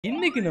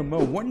இன்னைக்கு நம்ம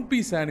one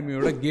piece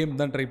அனிமையோட game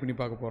தான் ட்ரை பண்ணி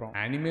பார்க்க போறோம்.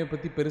 அனிமே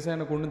பத்தி பெருசா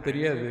எனக்கு ஒன்றும்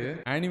தெரியாது.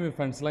 அனிமே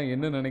ஃபேன்ஸ்லாம்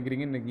என்ன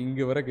நினைக்கிறீங்க இன்னைக்கு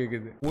இங்க வர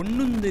கேக்குது.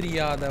 ஒன்னும்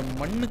தெரியாத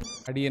மண்ணு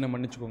அடியனை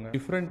மன்னிச்சுக்கோங்க.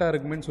 டிஃப்ரெண்டா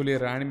இருக்குமேன்னு சொல்லி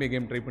ஒரு அனிமே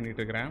கேம் ட்ரை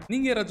பண்ணிட்டு இருக்கேன்.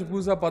 நீங்க யாராச்சும்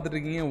புதுசா பார்த்துட்டு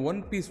இருக்கீங்க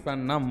ஒன் பீஸ்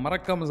ஃபேன்னா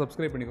மறக்காம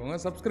சப்ஸ்கிரைப் பண்ணிக்கோங்க.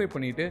 சப்ஸ்கிரைப்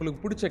பண்ணிட்டு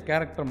உங்களுக்கு பிடிச்ச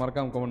கேரக்டர்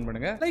மறக்காம கமெண்ட்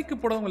பண்ணுங்க. லைக்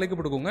போடவங்க லைக்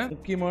போட்டுக்கோங்க.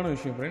 முக்கியமான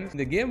விஷயம் ஃப்ரெண்ட்ஸ்,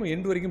 இந்த கேம்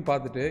எண்ட் வரைக்கும்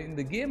பார்த்துட்டு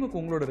இந்த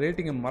கேமுக்கு உங்களோட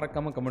ரேட்டிங்கை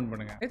மறக்காம கமெண்ட்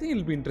பண்ணுங்க. I think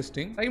will be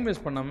interesting. Time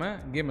waste பண்ணாம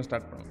கேமை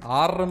ஸ்டார்ட் பண்ணுங்க.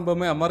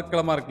 ஆரம்பமே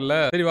அமர்க்கலமா இருக்குல்ல.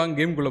 வாங்க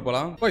கேம் குள்ள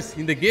போலாம்.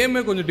 இந்த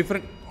கேமே கொஞ்சம்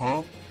டிஃபரெண்ட்.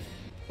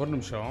 ஒரு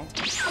நிமிஷம்,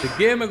 இந்த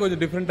கேமே கொஞ்சம்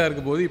டிஃபரெண்டா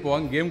இருக்க போது இப்போ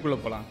வாங்க கேம் குள்ள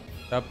போலாம்.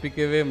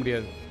 தப்பிக்கவே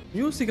முடியாது.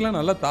 மியூசிக்லாம்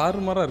நல்லா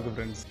தாறுமாறா இருக்கு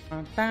ஃப்ரெண்ட்ஸ்.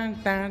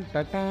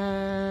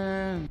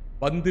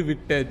 வந்து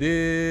விட்டது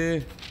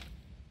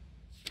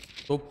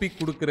தொப்பி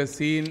கொடுக்குற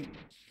சீன்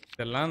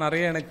இதெல்லாம்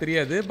நிறைய எனக்கு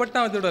தெரியாது. பட்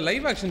நான் அதோட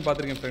லைவ் ஆக்ஷன்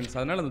பார்த்துருக்கேன் ஃப்ரெண்ட்ஸ்.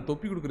 அதனால அந்த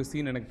தொப்பி கொடுக்குற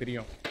சீன் எனக்கு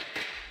தெரியும்.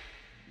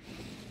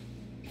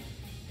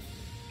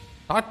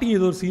 ஸ்டார்டிங்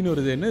ஏதோ ஒரு சீன்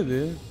வருது. என்ன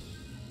இது?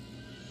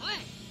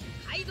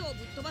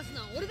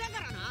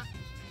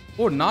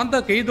 ஓ, நான்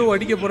தான் கைதோ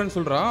அடிக்க போறேன்னு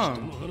சொல்றான்.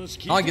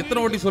 நான் எத்தனை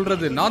வாட்டி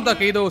சொல்றது, நான் தான்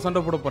கைதோ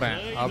சண்டை போட போறேன்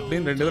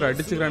அப்படின்னு ரெண்டு பேரும்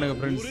அடிச்சுக்கிறானுங்க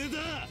ஃப்ரெண்ட்ஸ்.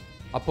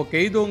 அப்போ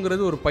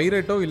கைதோங்கிறது ஒரு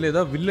பைரட்டோ இல்லை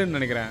ஏதாவது வில்லன்னு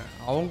நினைக்கிறேன்.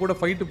 அவங்க கூட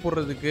ஃபைட்டு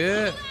போடுறதுக்கு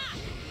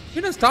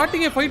என்ன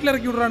ஸ்டார்டிங்கே ஃபைட்ல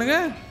இறக்கி விடுறானுங்க.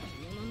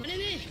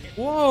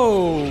 ஓ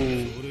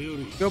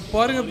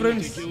பாருங்க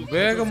ஃப்ரெண்ட்ஸ்,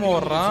 வேகமா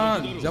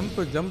வர்றான். ஜம்ப்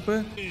ஜம்ப்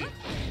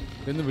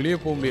இருந்து வெளியே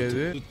போக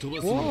முடியாது.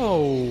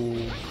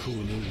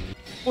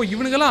 ஓ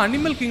இவனுங்கெல்லாம்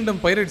அனிமல் கிங்டம்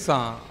பைரட்ஸா.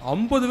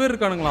 50 பேர்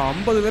இருக்கானுங்களா.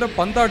 50 பேரை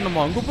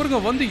பந்தாடணுமா. அங்க பாருங்க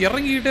வந்து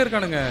இறங்கிக்கிட்டே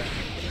இருக்கானுங்க.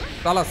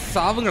 தலை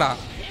சாவுங்கடா.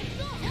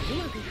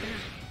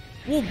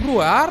 ஓ ப்ரோ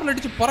ஏர்ல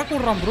அடிச்சு பறக்க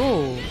விடுறான் ப்ரோ.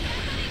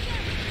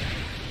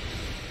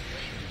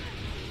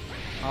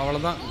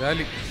 அவ்வளவுதான்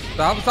வேலி.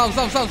 Zhao Zhao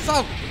Zhao Zhao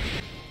Zhao.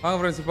 வாங்க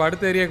ஃப்ரெண்ட்ஸ், இப்போ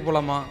அடுத்த ஏரியாவுக்கு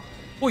போலாமா.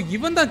 ஓ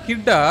இவன் தான்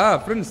கிட்டா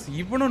ஃப்ரெண்ட்ஸ்.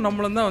 இவனும்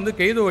நம்மளும் தான் வந்து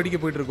கைதோ அடிக்க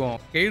போயிட்டு இருக்கோம்.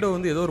 கைதோ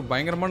வந்து ஏதோ ஒரு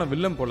பயங்கரமான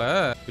வில்லன் போல.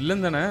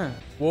 வில்லன் தானே.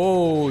 ஓ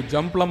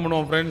ஜம்ப்லாம்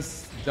பண்ணுவான் ஃப்ரெண்ட்ஸ்.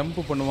 ஜம்ப்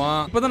பண்ணுவான்.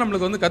 இப்போதான்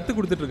நம்மளுக்கு வந்து கத்து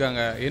கொடுத்துட்டு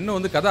இருக்காங்க. இன்னும்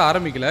வந்து கதை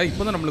ஆரம்பிக்கல.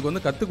 இப்போதான் நம்மளுக்கு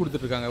வந்து கத்து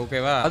கொடுத்துட்டு இருக்காங்க.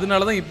 ஓகேவா?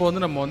 அதனாலதான் இப்போ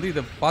வந்து நம்ம வந்து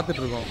இதை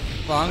பார்த்துட்டு இருக்கோம்.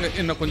 வாங்க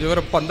இன்னும் கொஞ்சம்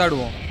வேற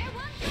பந்தாடுவோம்.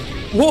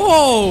 ஓ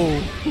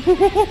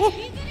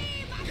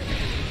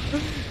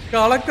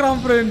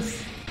கலக்குறான் ஃப்ரெண்ட்ஸ்.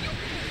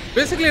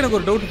 பேசிக்கலி எனக்கு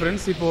ஒரு டவுட்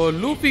ஃப்ரெண்ட்ஸ். இப்போ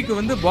லூபிக்கு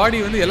வந்து பாடி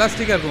வந்து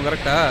எலாஸ்டிக்கா இருக்கும்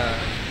கரெக்டா?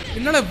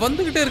 என்னால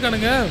வந்துகிட்டே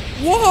இருக்கானுங்க.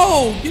 ஓ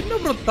என்ன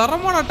ப்ரோ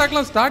தரமான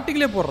அட்டாக்லாம்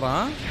ஸ்டார்டிங்லேயே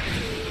போடுறான்.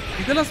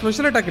 இதெல்லாம்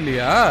ஸ்பெஷல் அட்டாக்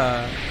இல்லையா?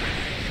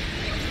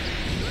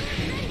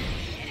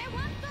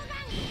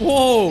 ஓ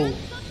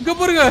இங்க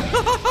பாருங்க.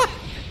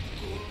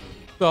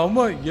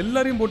 ஆமா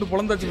எல்லாரையும் போட்டு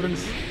பொழந்தாச்சு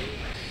ஃப்ரெண்ட்ஸ்.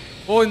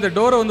 ஓ இந்த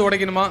டோரை வந்து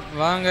உடைக்கணுமா.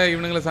 வாங்க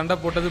இவனுங்களை சண்டை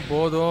போட்டது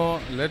போதும்.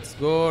 Let's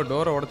go.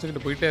 டோரை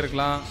உடைச்சுக்கிட்டு போயிட்டே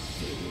இருக்கலாம்.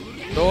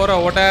 டோரை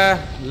ஓட.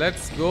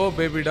 லெட்ஸ் கோ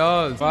பேபி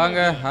டால். வாங்க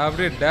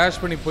அப்படியே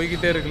டேஷ் பண்ணி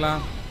போய்கிட்டே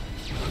இருக்கலாம்.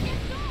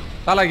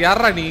 தலை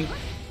யாரா நீ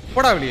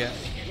போடா வெளியே.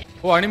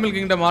 ஓ அனிமல்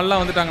கிங்டம்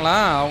ஆள்லாம் வந்துட்டாங்களா.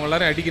 அவங்க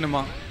எல்லாரும்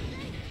அடிக்கணுமா.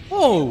 ஓ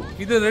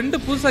இது ரெண்டு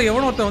புதுசா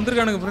எவனோ ஒருத்தன்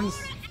வந்திருக்கானுங்க ஃப்ரெண்ட்ஸ்.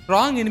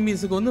 ஸ்ட்ராங்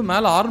எனிமீஸுக்கு வந்து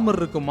மேல ஆர்மர்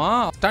இருக்குமா,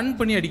 ஸ்டன்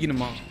பண்ணி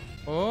அடிக்கணுமா.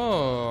 ஓ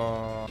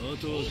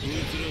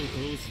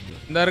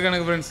இந்த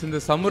இருக்கானுங்க ஃப்ரெண்ட்ஸ். இந்த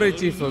சமுரை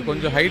சீஃப்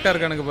கொஞ்சம் ஹைட்டா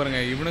இருக்கானுங்க பாருங்க.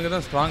 இவனுக்கு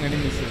தான் ஸ்ட்ராங்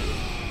எனிமீஸ்.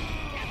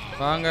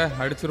 வாங்க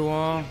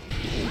அடிச்சிருவோம்.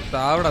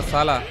 சாவடா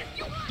சாலா.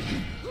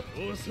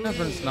 என்ன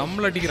ஃப்ரெண்ட்ஸ்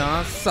நம்மள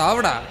அடிக்கிறான்.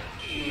 சாவடா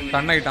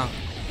கண்ணாயிட்டான்.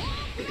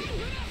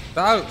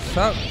 Zhao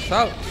Zhao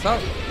Zhao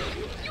Zhao.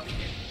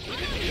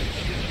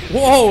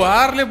 ஓ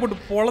ஏர்லயே போட்டு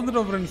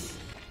பொழந்துட்டோம் ஃப்ரெண்ட்ஸ்.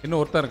 இன்னும்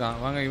ஒருத்தன் இருக்கான்.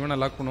 வாங்க இவனை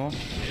லாக் பண்ணுவோம்.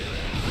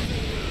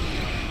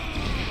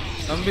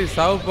 தம்பி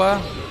சாவுப்பா.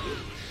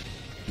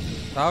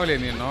 சாவலையே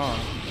நீ இன்னும்.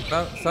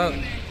 Zhao Zhao.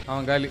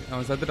 அவன் காலி.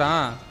 அவன்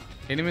செத்துட்டான்.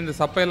 இனிமேல் இந்த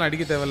சப்பையெல்லாம்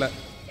அடிக்க தேவையில்ல.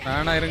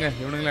 வேணா இருங்க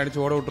இவனுங்களாம்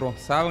அடிச்சு ஓட விட்டுருவோம்.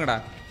 சாவுங்கடா.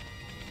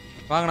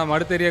 வாங்க நம்ம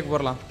அடுத்த ஏரியாவுக்கு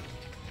போறலாம்.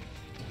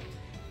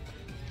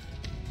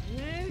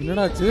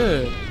 என்னடாச்சு?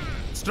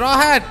 ஸ்ட்ரா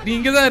ஹேட் நீ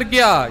இங்க தான்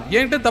இருக்கியா?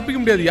 என்கிட்ட தப்பிக்க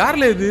முடியாது.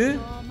 யார்ல இது?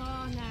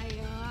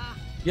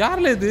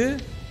 யார்ல இது?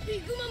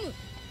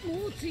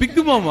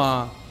 பிக் மாமா.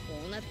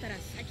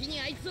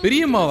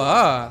 பெரியம்மாவா?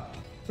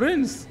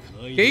 ஃப்ரெண்ட்ஸ்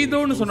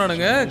கெய்தோன்னு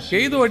சொன்னானுங்க.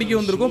 கெய்தோ அடிக்க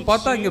வந்திருக்கோம்.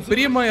 பார்த்தா இங்க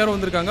பெரியம்மா யாரும்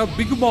வந்திருக்காங்க.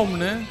 பிக்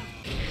பாம்னு.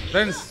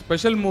 ஃப்ரெண்ட்ஸ்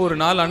ஸ்பெஷல் மூவ் ஒரு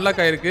 4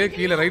 அன்லாக் ஆயிருக்கு.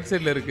 கீழே ரைட்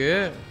சைடுல இருக்கு.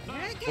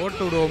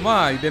 போட்டு விடுவோமா?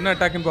 இது என்ன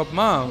அட்டாக்னு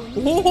பாப்போமா?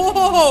 ஓ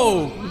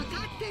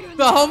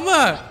ஆமா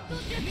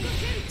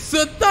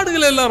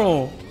செத்தாடுகள்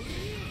எல்லாரும்.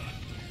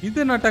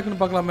 இது என்ன அட்டாக்னு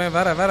பார்க்கலாமே.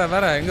 வேற வேற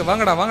வேற எங்க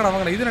வாங்கடா வாங்கடா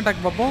வாங்கடா. இது என்ன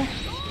அட்டாக் பார்ப்போம்.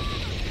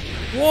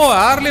 ஓ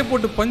ஏர்லயே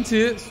போட்டு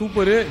பஞ்சு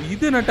சூப்பர்.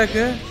 இது என்ன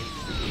அட்டாக்கு?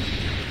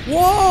 ஓ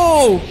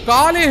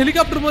காலே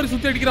ஹெலிகாப்டர் மாதிரி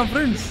சுத்தி அடிக்கிறான்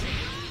ஃப்ரெண்ட்ஸ்.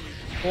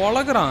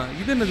 பழகுறான்.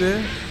 இது என்னது?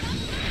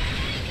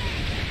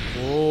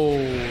 ஓ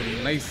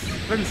நைஸ்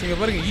ஃப்ரெண்ட்ஸ். இங்க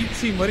பாருங்க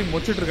ஈச்சி மாதிரி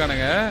மொச்சிட்டு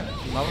இருக்கானுங்க.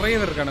 நிறைய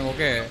பேர் இருக்கானுங்க.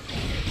 ஓகே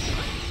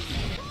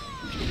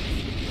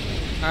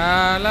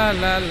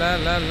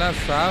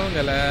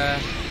சாவுங்கள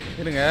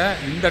இருங்க.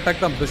 இந்த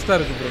அட்டாக் தான் பெஸ்டா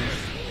இருக்கு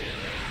ஃப்ரெண்ட்ஸ்.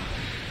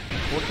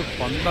 போட்டு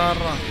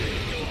பந்தாடுறான்.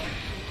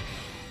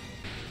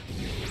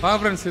 வா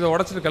ஃப்ரெண்ட்ஸ் இதை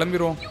உடைச்சிட்டு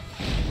கிளம்பிடுவோம்.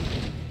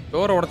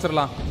 டோரை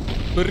உடைச்சிடலாம்.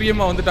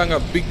 பெரியம்மா வந்துட்டாங்க.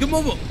 பிக்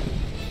மாமா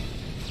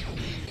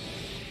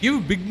கிவ்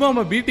பிக்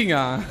மாமா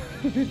பீட்டிங்கா?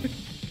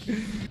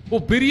 ஓ,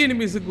 பெரிய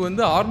எனிமீஸுக்கு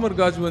வந்து ஆர்மர்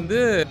காஜ் வந்து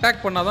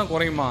அட்டாக் பண்ணாதான்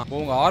குறையுமா?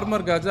 உங்க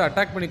ஆர்மர் காஜ்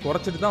அட்டாக் பண்ணி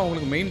குறைச்சிட்டு தான்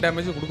உங்களுக்கு மெயின்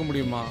டேமேஜ் கொடுக்க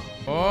முடியுமா?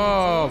 ஓ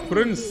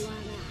ஃப்ரெண்ட்ஸ்,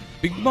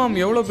 பிக் மாம்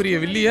எவ்வளவு பெரிய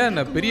வில்லியா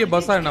என்ன பெரிய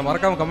பஸ்ஸா என்ன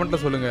மறக்காம கமெண்ட்ல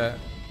சொல்லுங்க.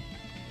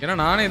 ஏன்னா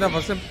நானே தான்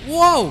ஃபர்ஸ்ட் டைம்.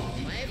 வாவ்,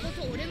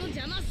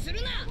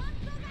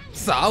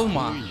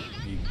 சாவுமா?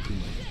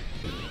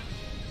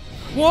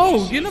 ஓ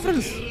என்ன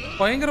ஃப்ரெண்ட்ஸ்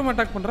பயங்கரமா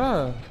அட்டாக் பண்றா.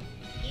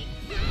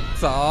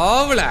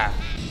 சாவல,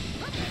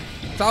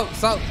 Zhao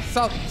Zhao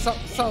Zhao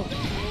Zhao Zhao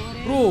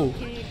bro.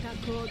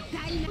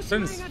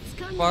 Friends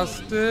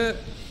first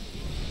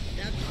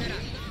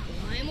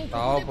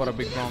சாவ போற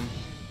பிக் மாம்.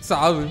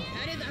 சாவு,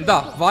 இந்தா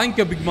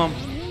வாங்கிக்க பிக் மாம்.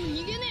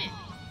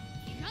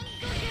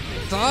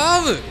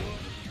 சாவு.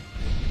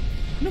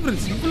 என்ன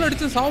ஃப்ரெண்ட்ஸ் இவ்வளவு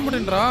அடிச்சு சாவ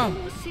மாட்டேன்றா?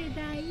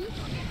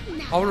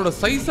 அவளோட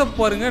சைஸை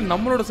பாருங்க,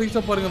 நம்மளோட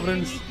சைஸை பாருங்க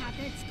ஃப்ரெண்ட்ஸ்.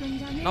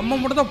 நம்ம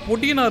மட்டும் தான்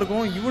பொட்டியனா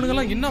இருக்கும்,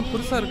 இவனுங்கெல்லாம் என்ன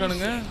பெருசா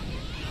இருக்கானுங்க.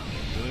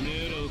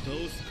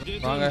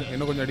 வாங்க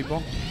இன்னும் கொஞ்சம்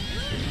அடிப்போம்.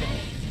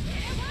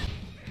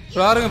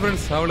 பாருங்க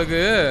ஃப்ரெண்ட்ஸ்,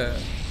 அவளுக்கு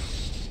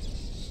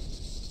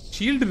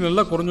ஷீல்டு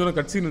நல்லா குறைஞ்சோன்னு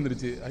கட் சீன்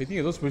வந்துருச்சு. ஐ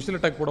திங்க் ஏதோ ஸ்பெஷல்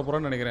அட்டாக் போட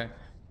போறான்னு நினைக்கிறேன்.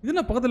 இது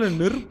என்ன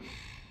பக்கத்தில்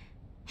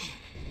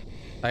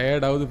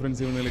டயர்ட் ஆகுது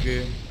ஃப்ரெண்ட்ஸ் இவனுக்கு.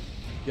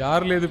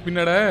 யாருல இது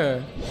பின்னட?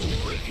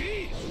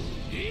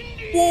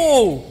 ஓ,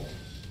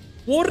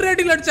 ஒரு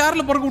அடியில் அடிச்சு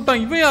யாரில் பறக்க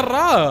விட்டான். இவன்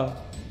யாரா?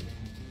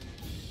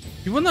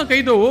 இவன் தான்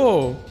கைடோ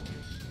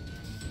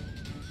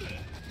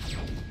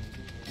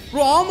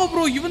ப்ரோ. ஆமா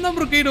ப்ரோ, இவன் தான்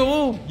ப்ரோ கைடோ.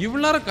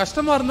 இவ்வளவு நேரம்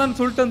கஷ்டமா இருந்தான்னு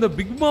சொல்லிட்டு அந்த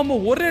பிக் மாமா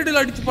ஒரே அடியில்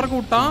அடிச்சு பறக்க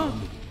விட்டான்.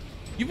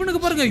 இவனுக்கு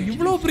பாருங்க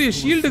இவ்வளவு பெரிய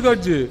ஷீல்டு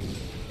காட்ஜ்.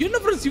 என்ன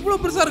ஃப்ரெண்ட்ஸ்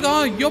இவ்வளவு பெருசா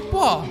இருக்கான்.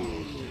 எப்பா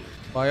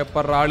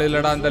பயப்படுற ஆள்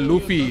இல்லடா அந்த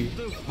லூஃபி.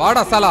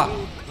 வாடா சாலா,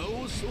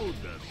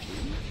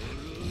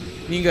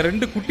 நீங்க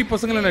ரெண்டு குட்டி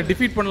பசங்களை என்ன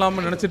டிஃபீட்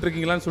பண்ணலாம்னு நினைச்சிட்டு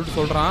இருக்கீங்களான்னு சொல்லிட்டு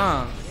சொல்றான்.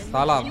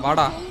 சாலா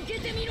வாடா,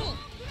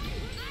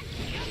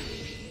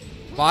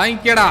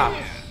 வாங்கிக்கடா.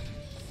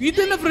 இது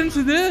என்ன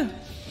ஃப்ரெண்ட்ஸ், இது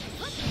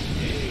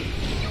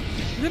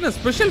என்ன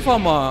ஸ்பெஷல்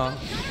ஃபார்மா?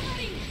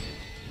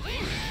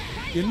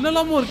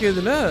 என்னலாமோ இருக்கு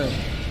இதுல.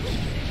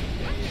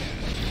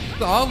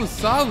 சாவு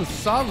சாவு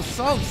சாவு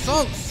சாவு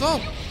சாவு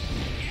சாவு.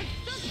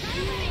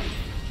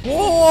 ஓ,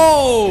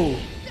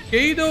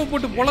 கெய்டோ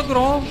போட்டு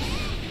பொளக்குறோம்.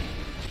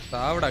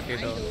 சாவடா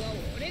கெய்டோ.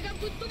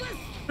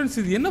 ஃப்ரெண்ட்ஸ்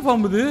இது என்ன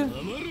ஃபார்ம் இது?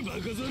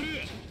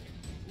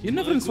 என்ன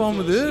ஃப்ரெண்ட்ஸ் ஃபார்ம்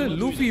இது?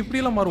 லூஃபி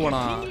இப்படி எல்லாம்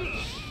மாறுவானா?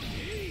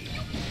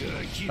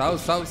 Zhao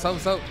Zhao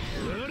Zhao Zhao.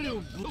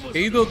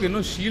 கெய்டோக்கு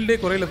இன்னும் ஷீல்டே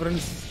குறையல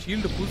ஃப்ரெண்ட்ஸ்.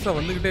 ஷீல்டு புதுசா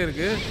வந்துகிட்டே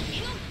இருக்கு.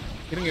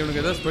 இருங்க,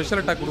 இவனுக்கு ஏதாவது ஸ்பெஷல்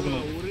அட்டாக்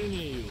கொடுக்கணும்.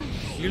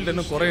 ஷீல்டு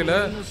இன்னும் குறையல.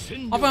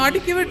 அவன்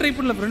அடிக்கவே ட்ரை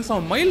பண்ணல ஃப்ரெண்ட்ஸ்.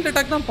 அவன் மைல்ட்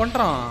அட்டாக் தான்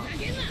பண்றான்.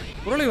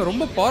 ஒருவேளை இவன்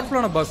ரொம்ப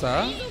பவர்ஃபுல்லான பாஸா?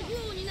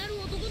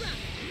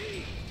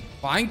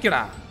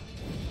 வாங்கிக்கடா.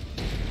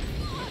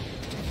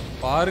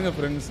 பாருங்க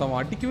ஃப்ரெண்ட்ஸ், அவன்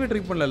அடிக்கவே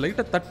ட்ரை பண்ணல,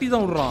 லைட்டா தட்டி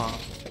தான் விடுறான்.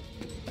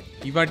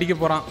 இவன் அடிக்க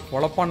போறான்,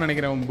 பொழப்பான்னு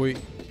நினைக்கிறேன் அவன் போய்.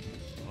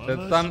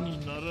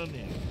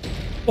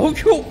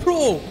 ஓகே ப்ரோ,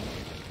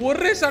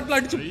 ஒரே ஷாட்ல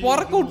அடிச்சு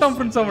பறக்க விட்டான்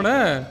ஃப்ரெண்ட்ஸ் அவனை.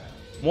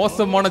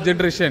 மோசமான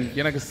ஜெனரேஷன்,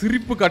 எனக்கு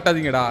சிரிப்பு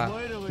காட்டாதீங்கடா,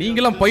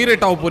 நீங்களாம்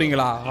பைரேட் ஆக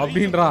போறீங்களா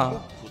அப்படின்றான்.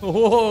 ஓ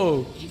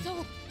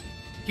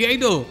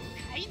கைடோ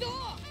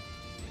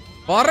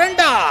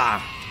வரண்டா.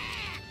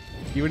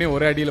 இவனே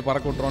ஒரே அடியில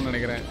பறக்க விட்டுறான்னு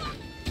நினைக்கிறேன்.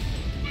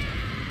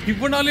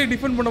 இவனாலே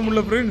டிஃபெண்ட் பண்ண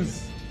முடியல ஃப்ரெண்ட்ஸ்.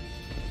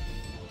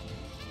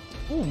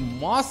 ஓ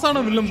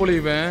மாசான வில்லன் போல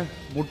இவன்.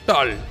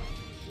 முட்டாள்,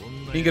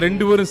 நீங்க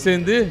ரெண்டு பேரும்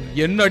சேர்ந்து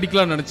என்ன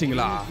அடிக்கலாம்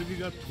நினைச்சீங்களா?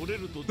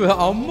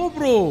 அம்மா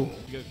ப்ரோ,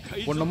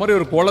 உன்ன மாதிரி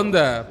ஒரு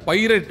குழந்தை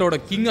பைரேட்டோட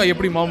கிங்கா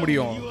எப்படி மாற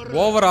முடியும்?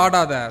 ஓவர்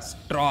ஆடாத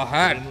ஸ்ட்ரா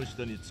ஹேட்,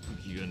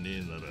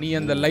 நீ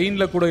அந்த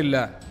லைன்ல கூட இல்ல.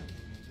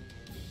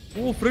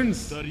 ஓ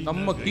ஃப்ரெண்ட்ஸ்,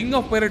 நம்ம கிங்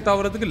ஆஃப் பைரேட்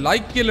ஆவறதுக்கு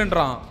லைக்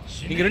இல்லன்றான்.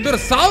 நீங்க ரெண்டு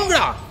பேரும்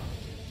சாவுங்கடா.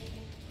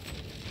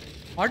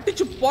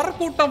 அடிச்சு பறக்க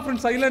விட்டான்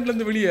ஃப்ரெண்ட்ஸ் ஐலாண்ட்ல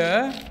இருந்து வெளியே.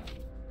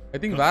 ஐ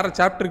திங்க் வேற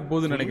சாப்டருக்கு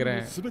போகுதுன்னு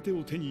நினைக்கிறேன்.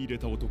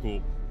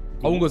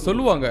 அவங்க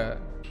சொல்லுவாங்க,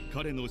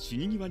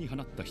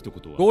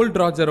 கோல்ட்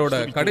ராஜரோட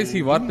கடைசி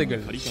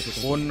வார்த்தைகள்,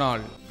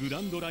 ஒன்னால்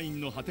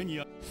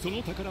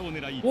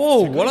ஓ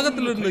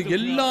உலகத்துல இருந்த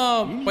எல்லா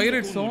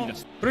பைரேட்ஸும்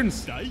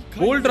ஃப்ரெண்ட்ஸ்,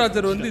 கோல்ட்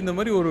ராஜர் வந்து இந்த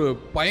மாதிரி ஒரு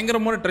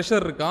பயங்கரமான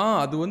ட்ரெஷர் இருக்கான்.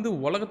 அது வந்து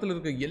உலகத்துல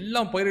இருக்க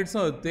எல்லா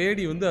பைரேட்ஸும் அதை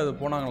தேடி வந்து அதை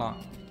போனாங்களாம்.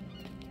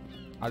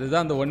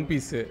 அதுதான் அந்த ஒன்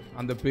பீஸ்,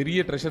 அந்த பெரிய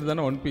ட்ரெஷர்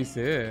தானே ஒன் பீஸ்.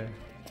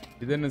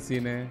 இது என்ன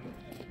சீனு?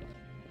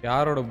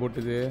 யாரோட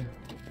போட்டுது?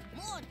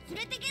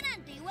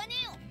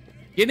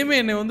 இனிமே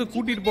என்னை வந்து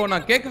கூட்டிட்டு போ,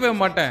 நான் கேட்கவே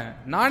மாட்டேன்.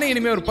 நானே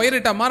இனிமே ஒரு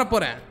பைரேட்டா மாற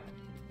போறேன்.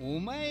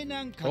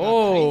 ஓ,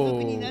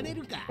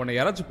 உன்னை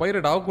யாராச்சும்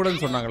பைரேட்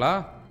ஆகக்கூடாதுன்னு சொன்னாங்களா?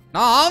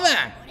 நான்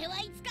ஆவேன்.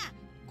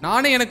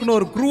 நானே எனக்குன்னு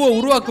ஒரு க்ரூவை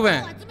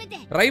உருவாக்குவேன்.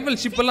 ரைவல்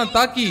ஷிப் எல்லாம்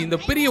தாக்கி இந்த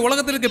பெரிய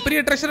உலகத்தில் இருக்க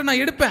பெரிய ட்ரெஷரை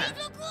நான் எடுப்பேன்.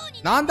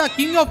 நான் தான்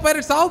கிங் ஆஃப்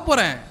பைரேட்ஸ் ஆக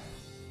போறேன்.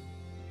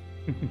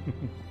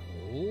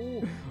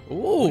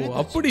 ஓ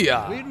அப்படியா?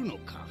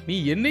 நீ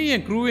என்னையும்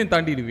என் க்ரூவையும்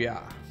தாண்டிடுவியா?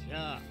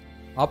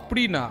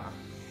 அப்படின்னா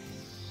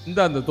இந்த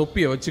அந்த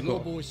தொப்பியை வச்சுக்கோ.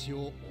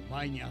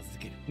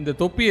 இந்த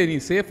தொப்பியை நீ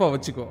சேஃபா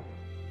வச்சுக்கோ.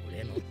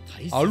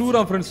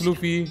 அழுகுறான் ஃப்ரெண்ட்ஸ்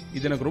லூஃபி.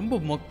 இது எனக்கு ரொம்ப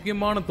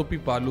முக்கியமான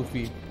தொப்பிப்பா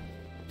லூஃபி.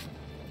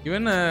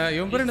 இவன்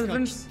பேர் என்ன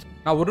ஃப்ரெண்ட்ஸ்?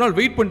 நான் ஒரு நாள்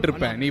வெயிட் பண்ணிட்டு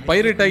இருப்பேன், நீ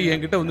பைரேட் ஆகி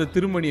என்கிட்ட வந்து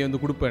திரும்ப நீ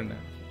வந்து கொடுப்பேன்னு.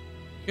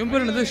 என்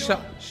பேர் என்னது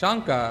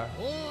ஷாங்கா.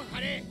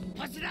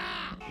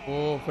 ஓ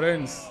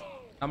ஃப்ரெண்ட்ஸ்,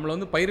 நம்மள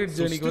வந்து பைரேட்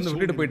ஜர்னிக்கு வந்து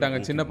விட்டுட்டு போயிட்டாங்க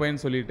சின்ன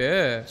பையன் சொல்லிட்டு.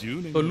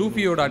 ஸோ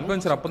லூஃபியோட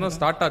அட்வென்ச்சர் அப்போ தான்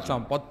ஸ்டார்ட்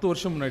ஆச்சான் 10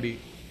 வருஷம் முன்னாடி.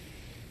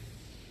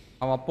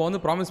 அவன் அப்போ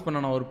வந்து ப்ராமிஸ்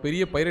பண்ணான், நான் ஒரு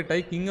பெரிய பைரேட்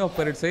ஆகி கிங் ஆஃப்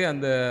பைரேட்ஸ் ஆகி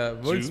அந்த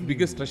வேர்ல்ட்ஸ்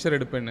பிக்கஸ்ட் ட்ரெஷர்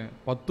எடுப்பேன்னு.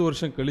 10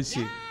 வருஷம்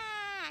கழிச்சு.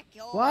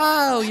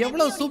 வாவ்,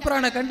 எவ்வளவு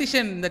சூப்பரான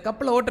கண்டிஷன் இந்த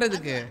கப்பலை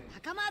ஓட்டுறதுக்கு.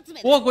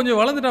 ஓ கொஞ்சம்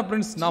வளர்ந்துட்டான்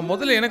ஃப்ரெண்ட்ஸ். நான்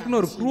முதல்ல எனக்குன்னு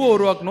ஒரு க்ரூவை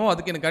உருவாக்கணும்,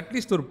 அதுக்கு எனக்கு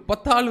அட்லீஸ்ட் ஒரு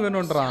 10 ஆள்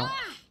வேணும்ன்றான்.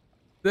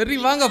 சரி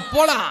வாங்க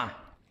போலாம்.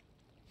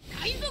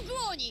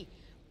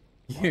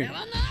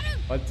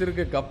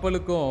 வச்சிருக்க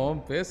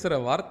கப்பலுக்கும் பேசுற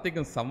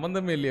வார்த்தைக்கும்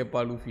சம்பந்தமே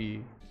இல்லையப்பா லூஃபி.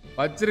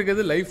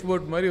 வச்சிருக்கிறது லைஃப்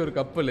போட் மாதிரி ஒரு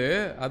கப்பல்,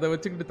 அதை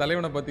வச்சுக்கிட்டு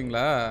தலைவனை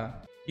பாத்தீங்களா,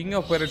 கிங்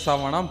ஆஃப் பைரேட்ஸ்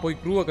ஆவானா,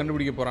 போய் க்ரூவை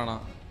கண்டுபிடிக்க போறானா.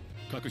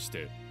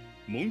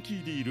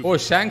 ஓ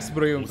ஷாங்க்ஸ்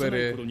ப்ரோ இவன்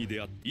பேரு.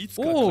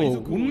 ஓ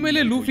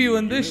உண்மையிலே லூஃபி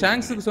வந்து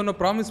ஷாங்க்ஸுக்கு சொன்ன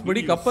ப்ராமிஸ்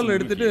படி கப்பல்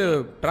எடுத்துட்டு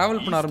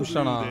டிராவல் பண்ண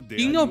ஆரம்பிச்சிட்டானா.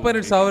 கிங் ஆஃப்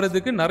பைரேட்ஸ்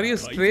ஆகிறதுக்கு நிறைய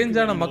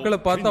ஸ்ட்ரேஞ்சான மக்களை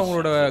பார்த்து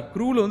அவங்களோட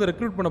க்ரூல வந்து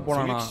ரெக்ரூட் பண்ண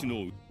போனானா.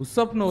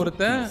 உசப்னு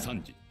ஒருத்தன்,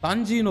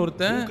 தாஞ்சின்னு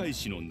ஒருத்தன்,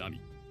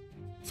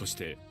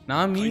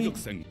 நாமி.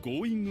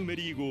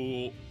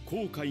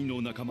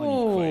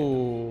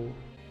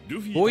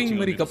 கோயிங்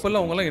மேரி கப்பல்ல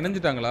அவங்க எல்லாம்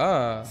இணைஞ்சிட்டாங்களா.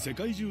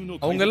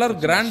 அவங்க எல்லாரும்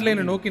கிராண்ட்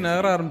லைனை நோக்கி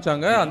நகர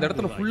ஆரம்பிச்சாங்க. அந்த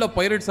இடத்துல ஃபுல்லா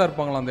பைரேட்ஸா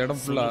இருப்பாங்களா அந்த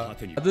இடம் ஃபுல்லா.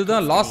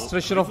 அதுதான் last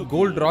treasure of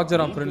gold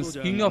Rajat of friends,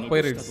 king of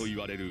pirates.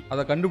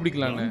 அத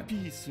கண்டுபிடிக்கலான்னு.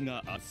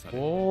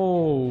 ஓ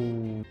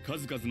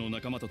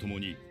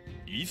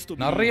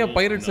நிறைய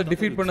பைரேட்ஸை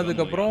டிஃபீட்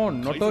பண்ணதுக்கு அப்புறம்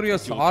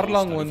நோட்டோரியஸ்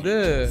ஆர்லாங் வந்து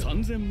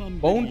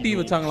பவுண்டி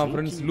வச்சாங்களாம்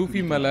ஃப்ரெண்ட்ஸ்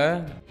லூஃபி மேல.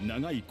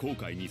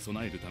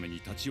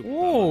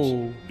 ஓ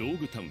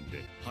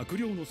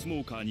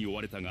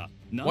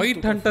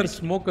ஒயிட் ஹண்டர்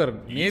ஸ்மோக்கர்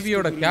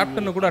நேவியோட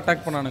கேப்டனை கூட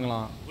அட்டாக்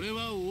பண்ணானுங்களாம்.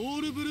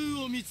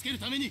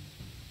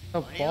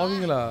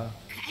 பாவீங்களா.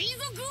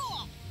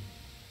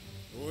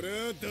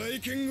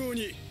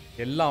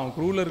 எல்லாம்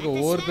க்ரூல இருக்க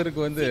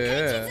ஒவ்வொருத்தருக்கு வந்து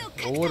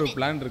ஒவ்வொரு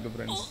பிளான் இருக்கு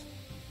ஃப்ரெண்ட்ஸ்.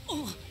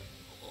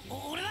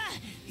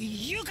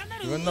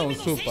 இவன் தான்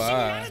உசூப்பா.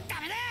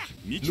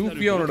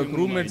 லூஃபி அவனோட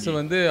க்ரூமேட்ஸ்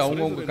வந்து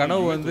அவங்க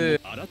கனவு வந்து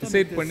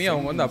டிசைட் பண்ணி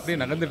அவங்க வந்து அப்படியே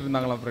நகர்ந்துட்டு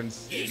இருந்தாங்களாம்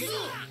ஃப்ரெண்ட்ஸ்.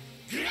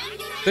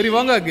 சரி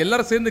வாங்க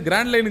எல்லாரும் சேர்ந்து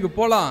கிராண்ட் லைனுக்கு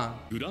போலாம்.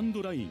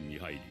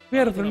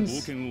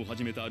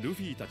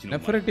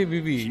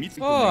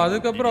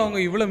 அதுக்கப்புறம் அவங்க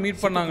இவ்வளவு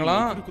மீட்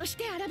பண்ணாங்களாம்.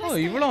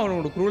 இவ்வளவு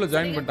அவனோட க்ரூல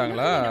ஜாயின்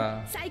பண்ணிட்டாங்களா.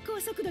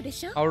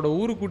 அவரோட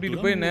ஊரு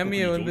கூட்டிட்டு போய்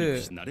நேமியை வந்து,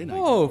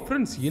 ஓ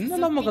ஃப்ரெண்ட்ஸ்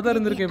என்னெல்லாம் கதை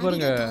இருந்திருக்கேன்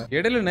பாருங்க.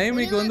 இடையில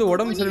நேமிக்கு வந்து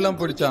உடம்பு சரியில்லாம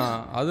போயிடுச்சான்.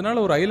 அதனால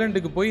ஒரு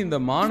ஐலாண்டுக்கு போய் இந்த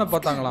மானை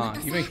பார்த்தாங்களாம்.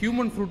 இவன்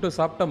ஹியூமன் ஃப்ரூட்டை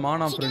சாப்பிட்ட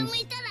மானா ஃப்ரெண்ட்ஸ்.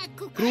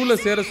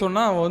 க்ரூல சேர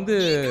சொன்னா அவன் வந்து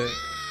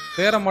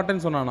சேர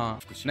மாட்டேன்னு சொன்னானா.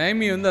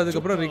 நேமி வந்து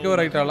அதுக்கப்புறம்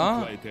ரிகவர் ஆயிட்டாலாம்.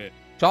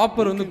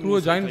 சாப்பர் வந்து க்ரூவை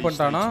ஜாயின்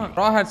பண்ணிட்டானா.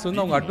 ரா ஹேட்ஸ்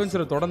வந்து அவங்க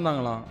அட்வென்ச்சரை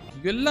தொடர்ந்தாங்களாம்.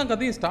 எல்லா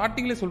கதையும்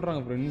ஸ்டார்டிங்லேயே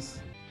சொல்றாங்க ஃப்ரெண்ட்ஸ்.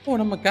 ஓ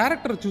நம்ம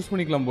கேரக்டரை சூஸ்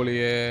பண்ணிக்கலாம்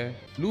போலயே.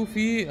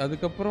 லூஃபி,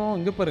 அதுக்கப்புறம்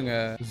இங்க பாருங்க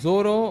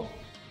ஜோரோ,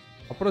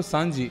 அப்புறம்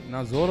சாஞ்சி.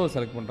 நான் ஜோரோ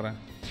செலக்ட் பண்றேன்.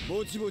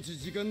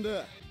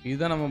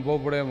 இதுதான் நம்ம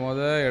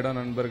போகக்கூடிய இடம்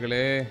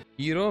நண்பர்களே.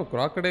 ஹீரோ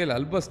கிராக்கடைல்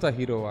அல்பஸ்டா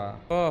ஹீரோவா.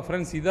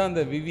 ஃப்ரெண்ட்ஸ் இதான்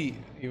அந்த விவி.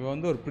 இவ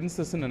வந்து ஒரு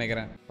பிரின்சஸ்ன்னு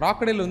நினைக்கிறேன்.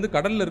 கிராக்கடைல் வந்து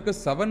கடல்ல இருக்க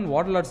 7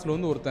 வார்ட்லார்ட்ஸ்ல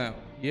வந்து ஒருத்தன்.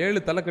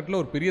 7 தலைக்கட்டுல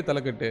ஒரு பெரிய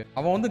தலைக்கட்டு.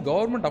 அவன் வந்து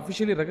கவர்மெண்ட்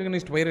அஃபிஷியலி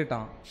ரெகக்னைஸ்ட்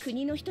பைரேட்டான்.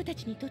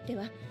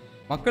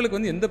 மக்களுக்கு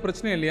வந்து எந்த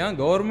பிரச்சனையும் இல்லையா.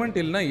 கவர்மெண்ட்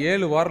இல்லைன்னா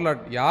 7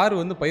 வார்லாட் யார்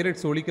வந்து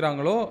பைரேட்ஸ்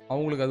ஒழிக்கிறாங்களோ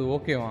அவங்களுக்கு அது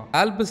ஓகேவா.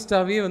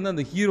 ஆல்பஸ்டாவே வந்து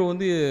அந்த ஹீரோ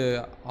வந்து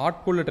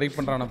ஆட்கொள்ள ட்ரை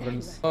பண்றானா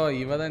ஃப்ரெண்ட்ஸ்.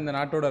 இவ தான் இந்த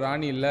நாட்டோட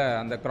ராணி இல்ல.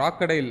 அந்த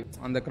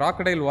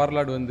கிராக்கடைல்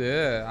வார்லாட் வந்து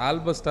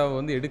ஆல்பஸ்டாவை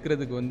வந்து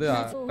எடுக்கிறதுக்கு வந்து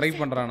ட்ரை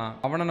பண்றானா.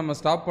 அவனை நம்ம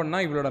ஸ்டாப் பண்ணா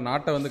இவளோட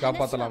நாட்டை வந்து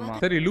காப்பாத்தலாமா.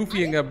 சரி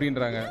லூஃபி எங்க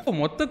அப்படின்றாங்க.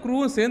 மொத்த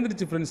க்ரூவும்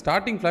சேர்ந்துருச்சு ஃப்ரெண்ட்ஸ்.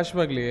 ஸ்டார்டிங்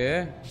பிளாஷ்பேக்லயே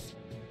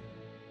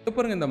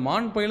பாருங்க இந்த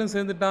மான் பையலும்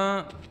சேர்ந்துட்டான்.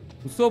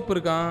 உசோப்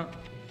இருக்கான்.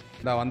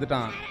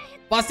 வந்துட்டான்.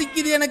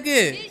 பசிக்குது எனக்கு.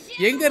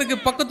 எங்க இருக்கு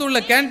பக்கத்துல உள்ள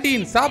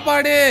கேண்டீன்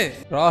சாப்பாடு.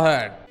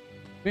 ராஹட்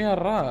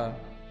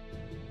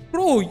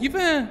ப்ரோ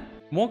இவன்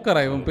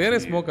ஸ்மோக்கரா. இவன் பேரே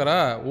ஸ்மோக்கரா.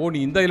 ஓ நீ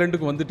இந்த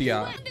ஐலண்டுக்கு வந்துட்டியா.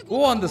 ஓ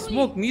அந்த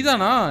ஸ்மோக்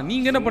நீதானா.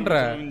 நீங்க என்ன பண்ற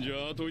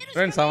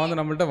ஃப்ரெண்ட்ஸ். அவன் வந்து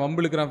நம்மள்ட்ட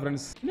வம்பிழுக்கிறான்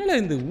ஃப்ரெண்ட்ஸ். என்னல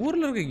இந்த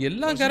ஊர்ல இருக்க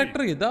எல்லா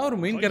கேரக்டரும் ஏதாவது ஒரு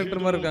மெயின்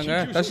கேரக்டர் மாதிரி இருக்காங்க.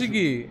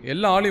 டஷிகி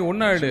எல்லா ஆளையும்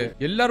ஒன்னாயிடு.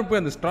 எல்லாரும்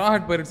போய் அந்த ஸ்ட்ரா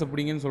ஹேட் பைரேட்ஸ்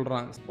அப்படிங்கன்னு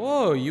சொல்றான். ஓ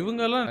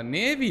இவங்க எல்லாம்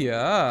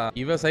நேவியா.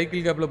 இவ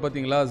சைக்கிள் கேப்ல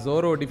பாத்தீங்களா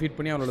ஜோரோ டிஃபீட்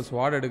பண்ணி அவனோட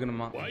ஸ்வாட்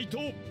எடுக்கணுமா.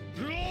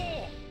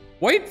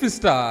 ஒயிட்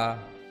ஃபிஸ்டா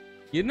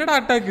என்னடா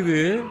அட்டாக்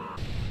இது.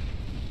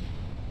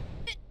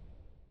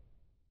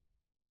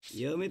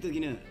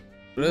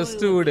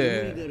 ரெஸ்ட் விடு.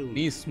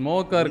 நீ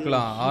ஸ்மோக்கா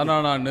இருக்கலாம் ஆனா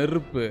நான்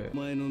நெருப்பு.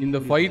 இந்த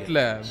ஃபைட்ல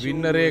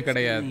வின்னரே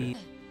கிடையாது.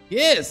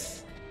 எஸ்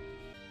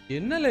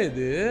என்னல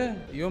இது.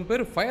 இவன்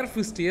பேரு ஃபயர்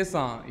ஃபிஸ்ட்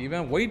ஏசான்.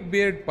 இவன் ஒயிட்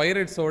பியர்ட்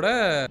பைரேட்ஸோட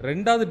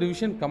 2வது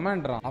டிவிஷன்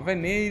கமாண்டரான்.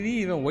 அவன் நேவி,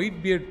 இவன்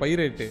white beard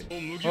pirate.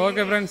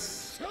 Okay friends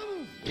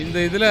இந்த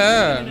இதுல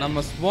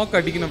நம்ம ஸ்மோக்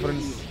அடிக்கணும்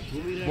ஃப்ரெண்ட்ஸ்.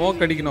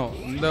 ஸ்மோக் அடிக்கணும்.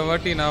 இந்த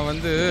வாட்டி நான்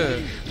வந்து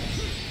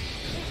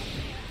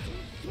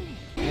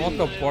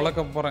ஸ்மோக்க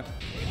பொளக்க போறேன்.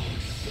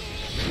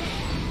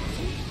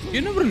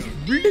 என்ன ஃப்ரெண்ட்ஸ்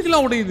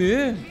பில்டிங்லாம் உடையுது.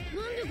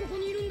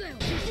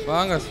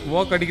 வாங்க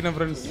ஸ்மோக் அடிக்கணும்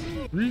ஃப்ரெண்ட்ஸ்.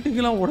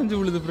 பில்டிங்லாம் உடைஞ்சு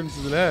விழுது ஃப்ரெண்ட்ஸ்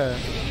இதுல.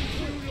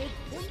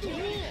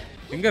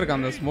 எங்க இருக்கான்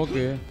அந்த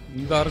ஸ்மோக்கு?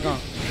 இந்த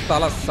இருக்கான்.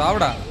 தலை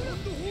சாவடா.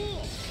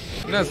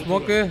 என்ன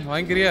ஸ்மோக்கு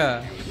வாங்கிக்கிறியா?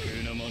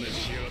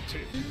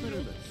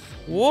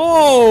 ஓ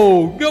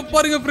இங்க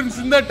பாருங்க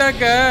ஃப்ரெண்ட்ஸ் இந்த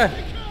அட்டாக்க.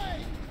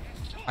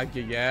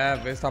 ஐயா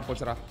வேஸ்டா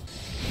போச்சுடா.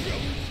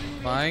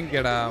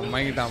 வாங்கிக்கடா.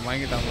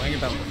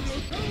 வாங்கிட்டான்.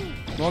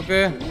 ஸ்மோக்கு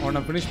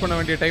உன்னை ஃபினிஷ் பண்ண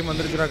வேண்டிய டைம்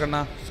வந்துருச்சுடா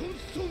கண்ணா.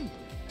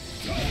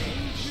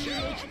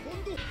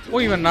 ஓ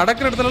இவன்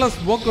நடக்கிற இடத்துலலாம்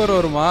ஸ்மோக்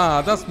வருமா?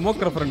 அதான்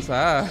ஸ்மோக்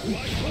ரெஃபரன்ஸா?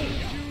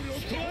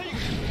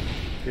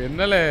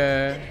 என்னல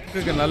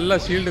நல்ல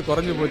ஷீல்டு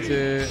குறைஞ்சு போச்சு.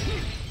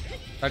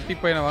 தட்டி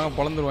பையனை வாங்க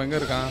பொழந்துருவான். எங்க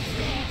இருக்கான்?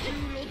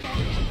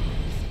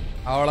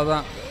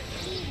 அவ்வளோதான்.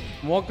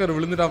 ஸ்மோக்கர்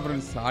விழுந்துட்டான்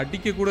ஃப்ரெண்ட்ஸ்.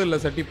 அடிக்க கூட இல்லை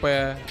சட்டி பைய.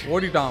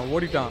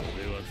 ஓடிட்டான்.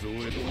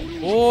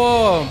 ஓ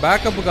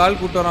பேக்கப்புக்கு ஆள்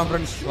கூட்டு வரான்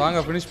ஃப்ரெண்ட்ஸ். வாங்க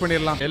ஃபினிஷ்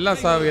பண்ணிடலாம். எல்லாம்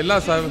சாவ்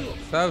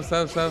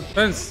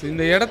ஃப்ரெண்ட்ஸ்.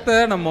 இந்த இடத்த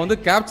நம்ம வந்து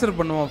கேப்சர்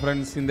பண்ணுவோம்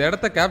ஃப்ரெண்ட்ஸ். இந்த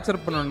இடத்த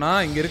கேப்சர் பண்ணோம்னா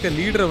இங்க இருக்க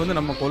லீடரை வந்து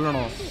நம்ம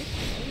கொல்லணும்.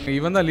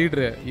 இவன் தான்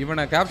லீடரு.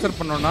 இவனை கேப்சர்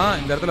பண்ணோம்னா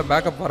இந்த இடத்துல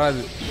பேக்கப்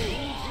வராது.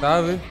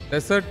 சாவு.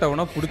 டெசர்ட்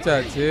டவுனை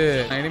பிடிச்சாச்சு.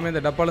 இனிமே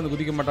இந்த டப்பால இருந்து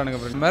குதிக்க மாட்டானுங்க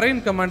ஃப்ரெண்ட்ஸ்.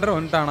 மெரைன் கமாண்டர்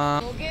வந்துட்டானா?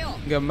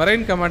 இங்க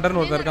மெரைன்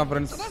கமாண்டர்னு ஒருத்தர் இருக்கான்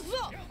ஃப்ரெண்ட்ஸ்.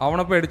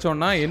 அவனை போய்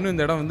அடிச்சோம்னா இன்னும்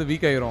இந்த இடம் வந்து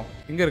வீக் ஆயிரும்.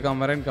 இங்க இருக்கான்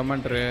மெரைன்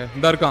கமாண்டரு.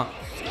 இந்த இருக்கான்.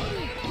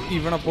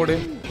 இவனை போடு.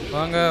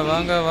 வாங்க.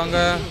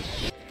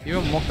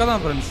 இவன் மொக்க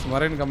தான் ஃப்ரெண்ட்ஸ்.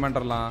 மரைன்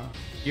கமாண்டர்லாம்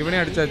இவனே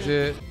அடிச்சாச்சு.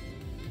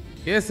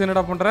 ஏஸ்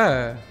என்னடா பண்ற?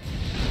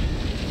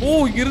 ஓ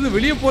இங்கிருந்து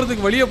வெளியே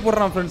போறதுக்கு வழியே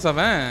போடுறான் ஃப்ரெண்ட்ஸ்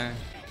அவன்.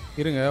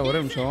 இருங்க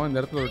ஒரே நிமிஷம். இந்த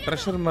இடத்துல ஒரு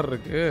ட்ரெஷர் மாதிரி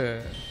இருக்கு.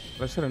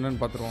 ட்ரெஷர்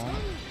என்னன்னு பார்த்துருவோம்.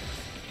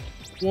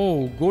 ஓ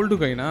கோல்டு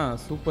காயினா?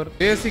 சூப்பர்.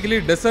 பேசிக்கலி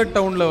டெசர்ட்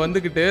டவுன்ல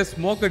வந்துகிட்டு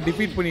ஸ்மோக்கை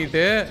டிஃபீட்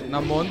பண்ணிட்டு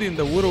நம்ம வந்து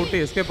இந்த ஊரை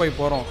விட்டு எஸ்கேப் ஆகி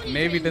போறோம்.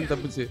 நேவிட்டன்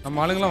தப்பிச்சு.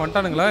 நம்ம ஆளுங்களாம்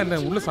வந்துட்டானுங்களா? என்ன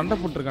உள்ள சண்டை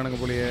போட்டுருக்கானுங்க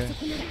போலயே.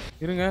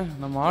 இருங்க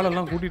நம்ம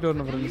ஆளெல்லாம் கூட்டிட்டு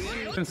வரணும்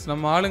ஃப்ரெண்ட்ஸ்.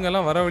 நம்ம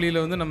ஆளுங்கெல்லாம் வர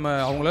வழியில வந்து நம்ம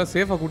அவங்கள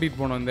சேஃபா கூட்டிட்டு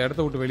போனோம் இந்த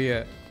இடத்த விட்டு வெளியே.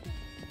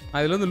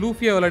 அதுல வந்து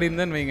லூஃபியா விளையாடி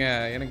இருந்தேன்னு வைங்க,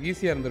 எனக்கு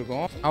ஈஸியா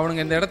இருந்திருக்கும்.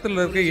 அவனுங்க இந்த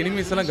இடத்துல இருக்க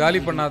எனிமீஸ் எல்லாம்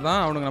காலி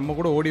பண்ணாதான் அவனுங்க நம்ம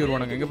கூட ஓடி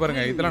வருவானுங்க. இங்க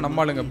பாருங்க இதெல்லாம்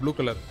நம்ம ஆளுங்க.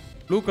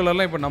 ப்ளூ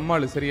கலர்லாம் இப்போ நம்ம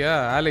ஆளு சரியா?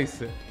 ஆலைஸ்.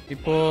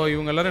 இப்போ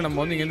இவங்க எல்லாரும் நம்ம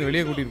வந்து இங்கேருந்து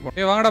வெளியே கூட்டிட்டு போவோம்.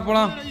 வாங்கடா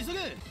போலாம்.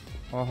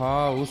 ஆஹா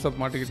ஊசப்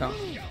மாட்டிக்கிட்டான்.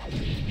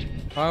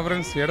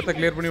 ஃப்ரெண்ட்ஸ் இடத்த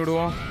கிளியர் பண்ணி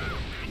விடுவோம்.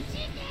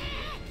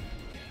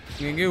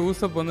 இங்கே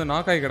ஊசப் வந்து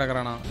நாக்காய்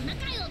கிடக்குறானா?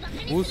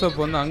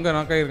 ஊசப் வந்து அங்கே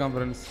நாக்காய் இருக்கான்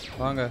ஃப்ரெண்ட்ஸ்.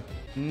 வாங்க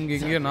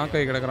இங்கே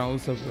நாக்காய் கிடக்குறான்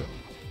ஊசப்.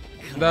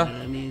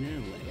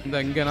 இந்த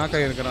இங்கே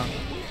நாக்காய் இருக்கிறான்.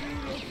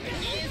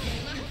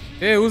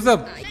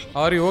 ஊசப்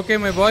are you okay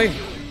my boy?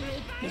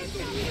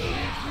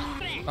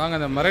 வாங்க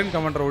அந்த marine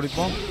கமாண்டரை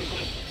ஓடிப்போம்.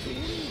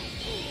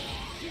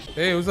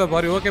 ஊசப்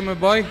are you okay my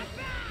boy?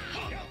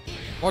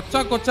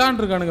 கொச்சான்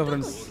இருக்கானுங்க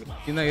ஃப்ரெண்ட்ஸ்.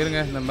 இந்த இருங்க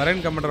இந்த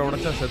மரைன் கமாண்டரை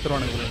உடைச்சா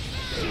செத்துருவானுங்க ஃப்ரெண்ட்ஸ்.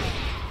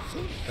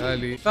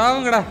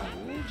 சாவுங்கடா.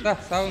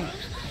 சாவு.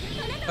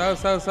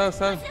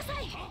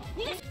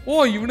 ஓ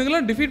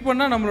இவனுங்கெல்லாம் டிஃபீட்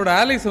பண்ணா நம்மளோட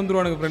ஆலைஸ்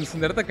வந்துருவானுங்க ஃப்ரெண்ட்ஸ்.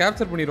 இந்த இடத்த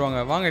கேப்சர் பண்ணிடுவாங்க.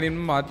 வாங்க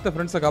நம்ம அடுத்த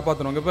ஃப்ரெண்ட்ஸை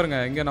காப்பாற்றணும். இங்கே பாருங்க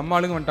இங்கே நம்ம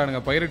ஆளுங்க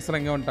வந்துட்டானுங்க. பைரட்ஸ்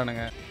எல்லாம் இங்கே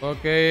வந்துட்டானுங்க.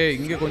 ஓகே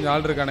இங்கே கொஞ்சம்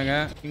ஆள் இருக்கானுங்க.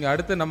 இங்கே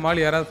அடுத்து நம்ம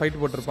ஆள் யாராவது ஃபைட்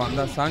போட்டிருப்பான்.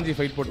 அந்த சாஞ்சி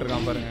ஃபைட்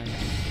போட்டிருக்கான் பாருங்க.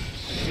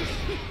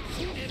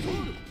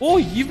 ஓ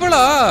இவ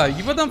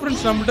தான்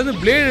ஃப்ரெண்ட்ஸ் நம்மகிட்ட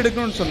இருந்து பிளேட்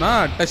எடுக்கணும்னு சொன்னா.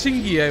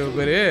 டஷிங்கியா இவ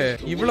பேரு.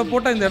 இவ்வளோ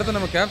போட்டால் இந்த இடத்த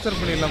நம்ம கேப்சர்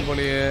பண்ணிடலாம்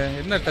போலயே.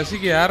 என்ன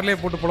டஷிகி ஏர்லேயே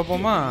போட்டு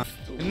பொழப்போமா?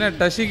 என்ன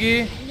டஷிகி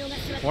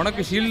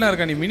உனக்கு ஷீல்டா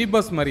இருக்கா? நீ மினி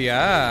பஸ்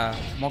மாதிரியா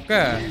மொக்க?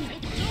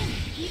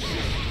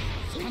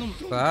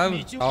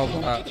 சாவ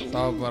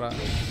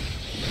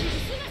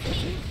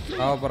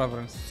போறா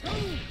ஃப்ரெண்ட்ஸ்.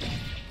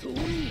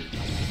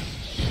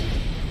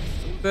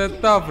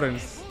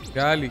 ஃப்ரெண்ட்ஸ்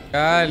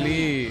காலி.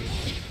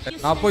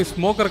 நான் போய்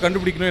ஸ்மோக்கர்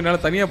கண்டுபிடிக்கணும்.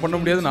 என்னால் தனியாக பண்ண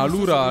முடியாது. நான்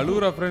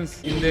அழுவுறா ஃப்ரெண்ட்ஸ்.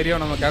 இந்த ஏரியாவை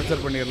நம்ம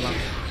கேப்சர் பண்ணிடலாம்.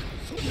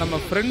 நம்ம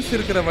ஃப்ரெண்ட்ஸ்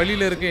இருக்கிற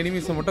வழியில் இருக்க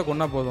எனிமீஸை மட்டும்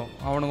கொண்டா போதும்.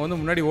 அவனுங்க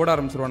வந்து முன்னாடி ஓட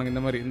ஆரம்பிச்சிருவானுங்க.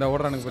 இந்த மாதிரி இந்த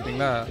ஓடுறானுங்க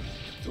பார்த்தீங்களா?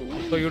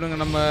 ஸோ இவனுங்க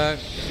நம்ம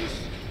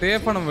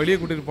சேஃபாக நம்ம வெளியே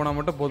கூட்டிகிட்டு போனால்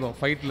மட்டும் போதும்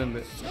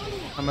ஃபைட்லேருந்து.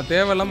 நம்ம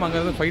தேவையில்லாமல்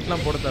அங்கேருந்து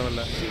ஃபைட்லாம் போட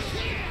தேவையில்ல.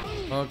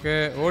 ஓகே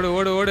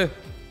ஓடு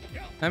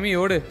நமி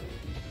ஓடு.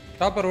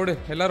 டாப்பர் ஓடு.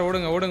 எல்லாரும்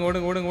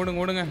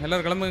ஓடுங்க.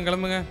 எல்லாரும்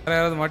கிளம்புங்க. வேறு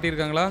யாராவது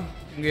மாட்டியிருக்காங்களா?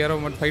 இங்கே யாரோ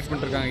மட்டும் ஃபைட்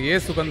பண்ணிருக்காங்க.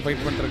 உட்காந்து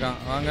ஃபைட் பண்ணிருக்கான்.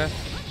 வாங்க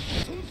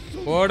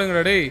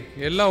ஓடுங்கடா டேய்.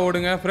 எல்லாம்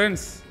ஓடுங்க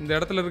ஃப்ரெண்ட்ஸ். இந்த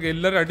இடத்துல இருக்க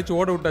எல்லாரும் அடிச்சு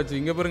ஓட விட்டாச்சு.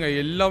 இங்கே பாருங்க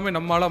எல்லாமே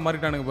நம்ம ஆளாக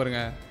மாறிட்டானுங்க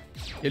பாருங்க.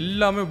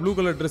 எல்லாமே ப்ளூ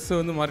கலர் ட்ரெஸ்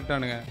வந்து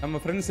மாறிட்டானுங்க.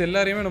 நம்ம ஃப்ரெண்ட்ஸ்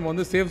எல்லாரையுமே நம்ம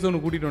வந்து சேஃப்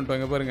ஜோன் கூட்டிட்டு வந்துட்டோம்.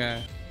 இங்கே பாருங்க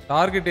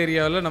டார்கெட்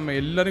ஏரியாவில் நம்ம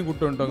எல்லாரையும்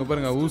கூப்பிட்டு வந்துட்டோம். இங்கே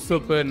பாருங்க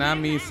ஊசப்,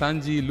 நாமி,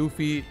 சாஞ்சி,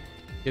 லூஃபி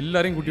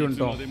எல்லாரையும் கூட்டி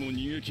வந்துட்டோம்.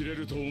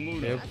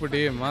 எப்படி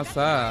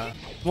மாசா?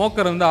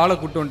 ஸ்மோக்கர் வந்து ஆளை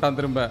கூப்பிட்டு வந்துட்டான்.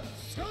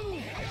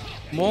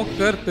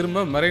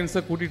 திரும்ப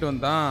மரைன்ஸை கூட்டிட்டு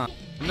வந்தான்.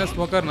 என்ன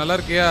ஸ்மோக்கர் நல்லா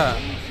இருக்கியா?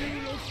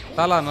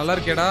 தாலா நல்லா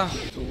இருக்கியாடா?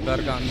 இந்த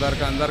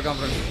இருக்கான்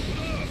ஃப்ரெண்ட்ஸ்.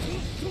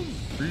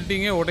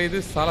 பில்டிங்கே உடையுது.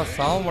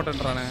 சாவ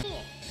மாட்டேன்றானே.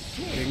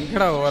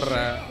 எங்கடா ஓடுற?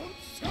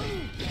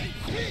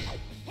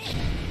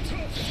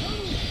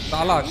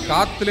 தாலா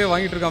காத்துலேயே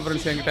வாங்கிட்டு இருக்கான்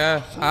ஃப்ரெண்ட்ஸ். என்கிட்ட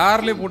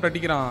ஏர்லேயே போட்டு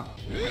அடிக்கிறான்.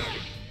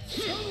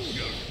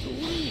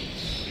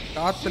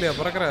 காத்துலையா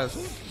பறக்கிற?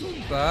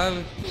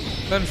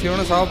 ஃப்ரெண்ட்ஸ்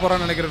இவனை சாவ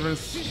போறான்னு நினைக்கிறேன்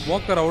ஃப்ரெண்ட்ஸ்.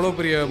 மோக்கர் அவ்வளோ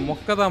பெரிய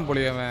மொக்க தான்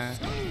போலியே அவன்.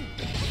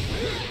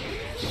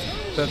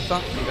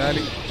 செத்தான்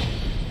காலி.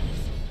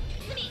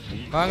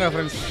 வாங்க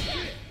ஃப்ரெண்ட்ஸ்,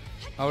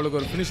 அவளுக்கு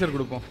ஒரு ஃபினிஷர்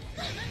கொடுப்போம்.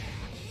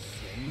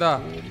 இந்தா.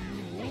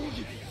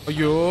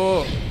 ஐயோ,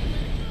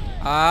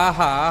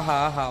 ஆஹா ஆஹா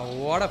ஆஹா,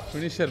 what a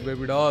finisher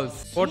baby dolls.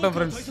 போட்டோம்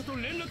ஃப்ரெண்ட்ஸ்,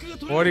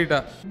 ஓடிட்டா.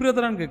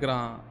 பிரதரான்னு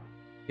கேட்குறான்.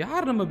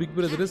 யார் நம்ம பிக்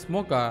பிரதர்?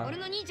 ஸ்மோக்கா?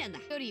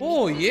 ஓ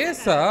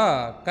ஏசா,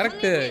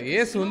 கரெக்ட்.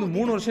 ஏசு வந்து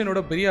 3 வருஷம்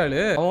என்னோட பெரிய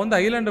ஆளு. அவன் வந்து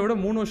ஐலாண்டை விட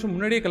 3 வருஷம்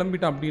முன்னாடியே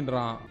கிளம்பிட்டான்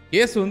அப்படின்றான்.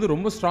 ஏசு வந்து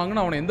ரொம்ப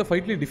ஸ்ட்ராங்னு அவனை எந்த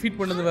ஃபைட்லயும் டிஃபீட்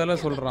பண்ணது வேலை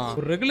சொல்றான்.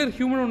 ஒரு ரெகுலர்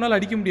ஹியூமன் உன்னால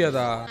அடிக்க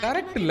முடியாதா?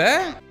 கரெக்ட் இல்ல?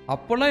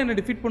 அப்பெல்லாம் என்ன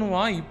டிஃபீட்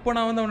பண்ணுவான், இப்போ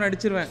நான் வந்து அவனை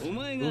அடிச்சிருவேன்.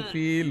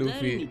 லூஃபி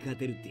லூஃபி,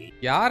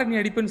 யார நீ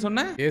அடிப்பேன்னு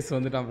சொன்ன? ஏசு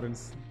வந்துட்டான்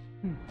ஃப்ரெண்ட்ஸ்.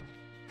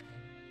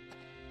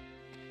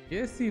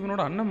 ஏசு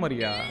இவனோட அண்ணன்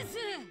மாதிரியா?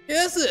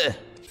 ஏசு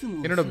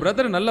என்னோட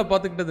பிரதர் நல்லா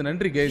பாத்துக்கிட்டது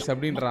நன்றி கைஸ்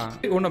அப்படின்றான்.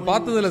 உன்னை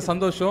பார்த்ததுல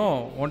சந்தோஷம்.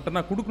 உன்கிட்ட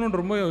நான் கொடுக்கணும்னு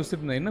ரொம்ப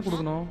யோசிச்சுட்டு இருந்தேன். என்ன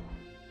கொடுக்கணும்?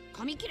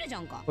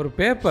 ஒரு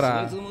பேப்பரா?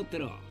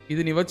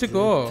 இது நீ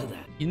வச்சுக்கோ,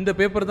 இந்த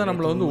பேப்பர் தான்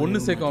நம்மள வந்து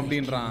ஒண்ணு சேர்க்கும்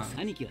அப்படின்றான்.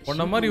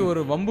 உன்ன மாதிரி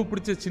ஒரு வம்பு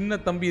பிடிச்ச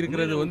சின்ன தம்பி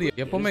இருக்கிறது வந்து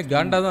எப்பவுமே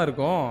காண்டா தான்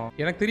இருக்கும்.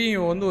 எனக்கு தெரியும்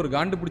இவன் வந்து ஒரு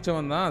காண்டு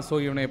பிடிச்சவன் தான். சோ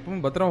இவனை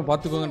எப்பவும் பத்திரமா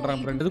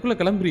பாத்துக்கோங்கன்றான். ஃப்ரெண்ட் இதுக்குள்ள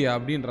கிளம்புறியா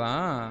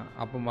அப்படின்றான்.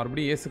 அப்ப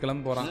மறுபடியும் ஏசு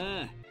கிளம்ப போறான்.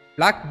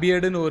 பிளாக்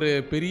பியர்டுன்னு ஒரு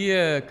பெரிய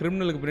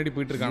கிரிமினலுக்கு பின்னாடி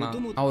போயிட்டு இருக்கானா.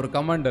 நான் ஒரு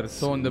கமாண்டர்,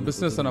 ஸோ இந்த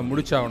பிஸ்னஸ் நான்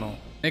முடிச்சாகணும்.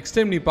 நெக்ஸ்ட்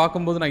டைம் நீ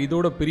பார்க்கும்போது நான்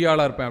இதோட பெரிய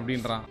ஆளா இருப்பேன்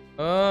அப்படின்றான்.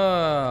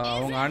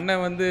 அவங்க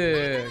அண்ணன் வந்து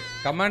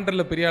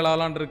கமாண்டர்ல பெரிய ஆள்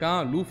ஆகலான் இருக்கான்.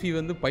 லூஃபி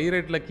வந்து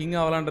பைரேட்ல கிங்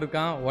ஆகலான்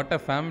இருக்கான். What a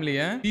family,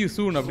 see you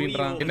soon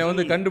அப்படின்றான். என்ன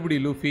வந்து கண்டுபிடி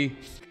லூஃபி.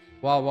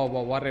 வா வா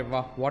வா வாரே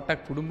வா. வாட் அ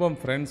குடும்பம்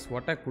ஃப்ரெண்ட்ஸ்,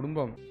 வாட் அ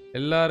குடும்பம்.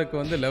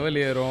 எல்லாருக்கும் வந்து லெவல்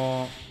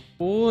ஏறும்.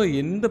 ஓ,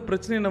 எந்த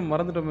பிரச்சனையும் நம்ம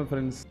மறந்துட்டோமே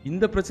ஃப்ரெண்ட்ஸ்.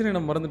 இந்த பிரச்சனையை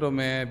நம்ம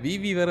மறந்துட்டோமே.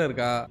 விவி வேற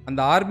இருக்கா.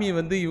 அந்த ஆர்மி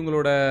வந்து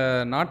இவங்களோட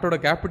நாட்டோட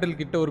கேபிட்டல்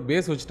கிட்ட ஒரு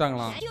பேஸ்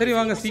வச்சுட்டாங்களாம். சரி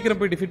வாங்க சீக்கிரம்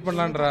போய் டிஃபீட்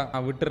பண்ணலான்றா.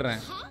 நான்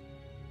விட்டுறேன்.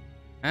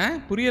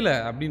 புரியல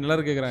அப்படின்னு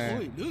எல்லாரும் கேக்குறாங்க.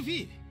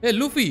 ஏ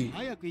லூஃபி,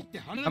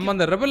 நம்ம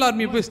அந்த ரெபல்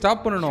ஆர்மியை போய்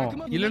ஸ்டாப் பண்ணணும்,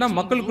 இல்லைன்னா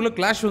மக்களுக்குள்ள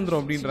கிளாஷ்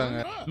வந்துடும் அப்படின்றாங்க.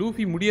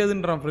 Luffy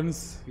முடியாதுன்றான்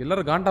friends.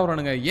 எல்லாரும் காண்டா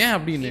வரானுங்க. ஏன்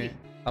அப்படின்னு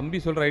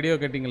தம்பி சொல்ற ஐடியா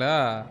கேட்டிங்களா?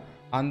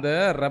 அந்த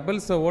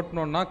ரெபல்ஸை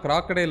ஓட்டணும்னா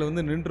கிராக்கடையில்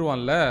வந்து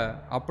நின்றுவான்ல,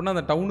 அப்படின்னா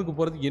அந்த டவுனுக்கு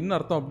போறதுக்கு என்ன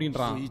அர்த்தம்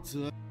அப்படின்றான்.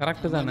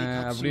 கரெக்ட் தானே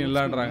அப்படின்னு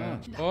எல்லான்றாங்க.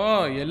 ஓ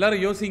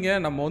எல்லாரும் யோசிங்க,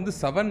 நம்ம வந்து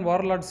 7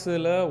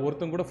 வார்லார்ட்ஸ்ல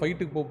ஒருத்தன் கூட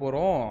ஃபைட்டுக்கு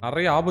போறோம்,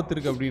 நிறைய ஆபத்து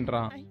இருக்கு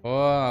அப்படின்றான்.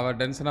 ஓ அவ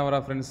டென்ஷனா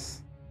வரா ஃப்ரெண்ட்ஸ்.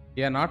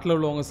 என் நாட்டில்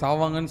உள்ளவங்க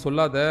சாவாங்கன்னு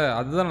சொல்லாத,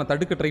 அதுதான் நான்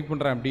தடுக்க ட்ரை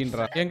பண்றேன்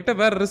அப்படின்றான். என்கிட்ட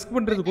வேற ரிஸ்க்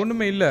பண்றதுக்கு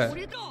ஒண்ணுமே இல்ல,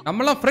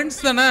 நம்மளாம் ஃப்ரெண்ட்ஸ்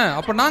தானே,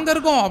 அப்ப நாங்க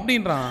இருக்கோம்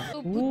அப்படின்றான்.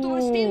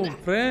 ஓ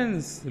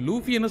ஃப்ரெண்ட்ஸ்,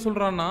 லூஃபி என்ன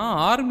சொல்றான்னா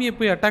ஆர்மியை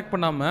போய் அட்டாக்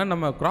பண்ணாம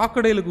நம்ம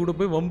கிராக்கடைலுக்கு கூட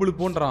போய் வம்புளு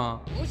போன்றான்.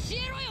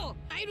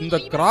 இந்த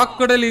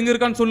கிராக்கடைல் எங்க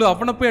இருக்கான்னு சொல்லு,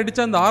 அவனை போய்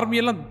அடிச்சா அந்த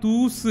ஆர்மி எல்லாம்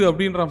தூசு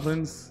அப்படின்றான்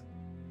ஃப்ரெண்ட்ஸ்.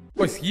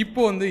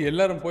 இப்போ வந்து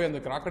எல்லாரும் போய் அந்த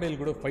கிராக்கடைல்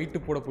கூட ஃபைட்டு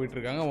போட போயிட்டு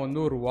இருக்காங்க. வந்து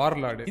ஒரு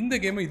வார்லார்டு. இந்த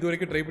கேமை இது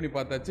வரைக்கும் ட்ரை பண்ணி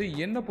பார்த்தாச்சு.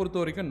 என்ன பொறுத்த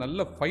வரைக்கும்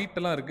நல்ல ஃபைட்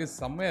எல்லாம் இருக்கு,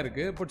 செம்மையா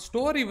இருக்கு. பட்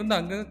ஸ்டோரி வந்து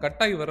அங்க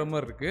கட்டாயி வர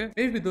மாதிரி இருக்கு.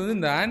 மேபி இது வந்து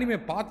இந்த ஆனிமே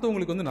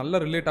பார்த்தவங்களுக்கு வந்து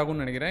நல்ல ரிலேட்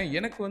ஆகும்னு நினைக்கிறேன்.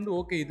 எனக்கு வந்து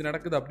ஓகே இது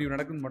நடக்குது அப்படி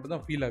நடக்குது மட்டும்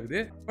தான் ஃபீல் ஆகுது.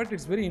 But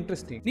it's very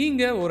interesting.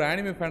 நீங்க ஒரு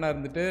ஆனிமே ஃபேனா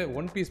இருந்துட்டு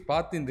ஒன் பீஸ்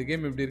பார்த்து இந்த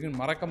கேம் எப்படி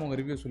இருக்குன்னு மறக்காம உங்க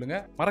ரிவ்யூ சொல்லுங்க.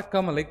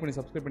 மறக்காம லைக் பண்ணி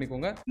சப்ஸ்கிரைப்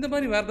பண்ணிக்கோங்க. இந்த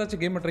மாதிரி வேற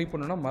ஏதாச்சும் கேமை ட்ரை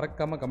பண்ணணும்னா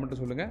மறக்காம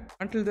கமெண்ட் சொல்லுங்க.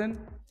 Until then,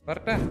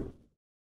 வரட்டேன்.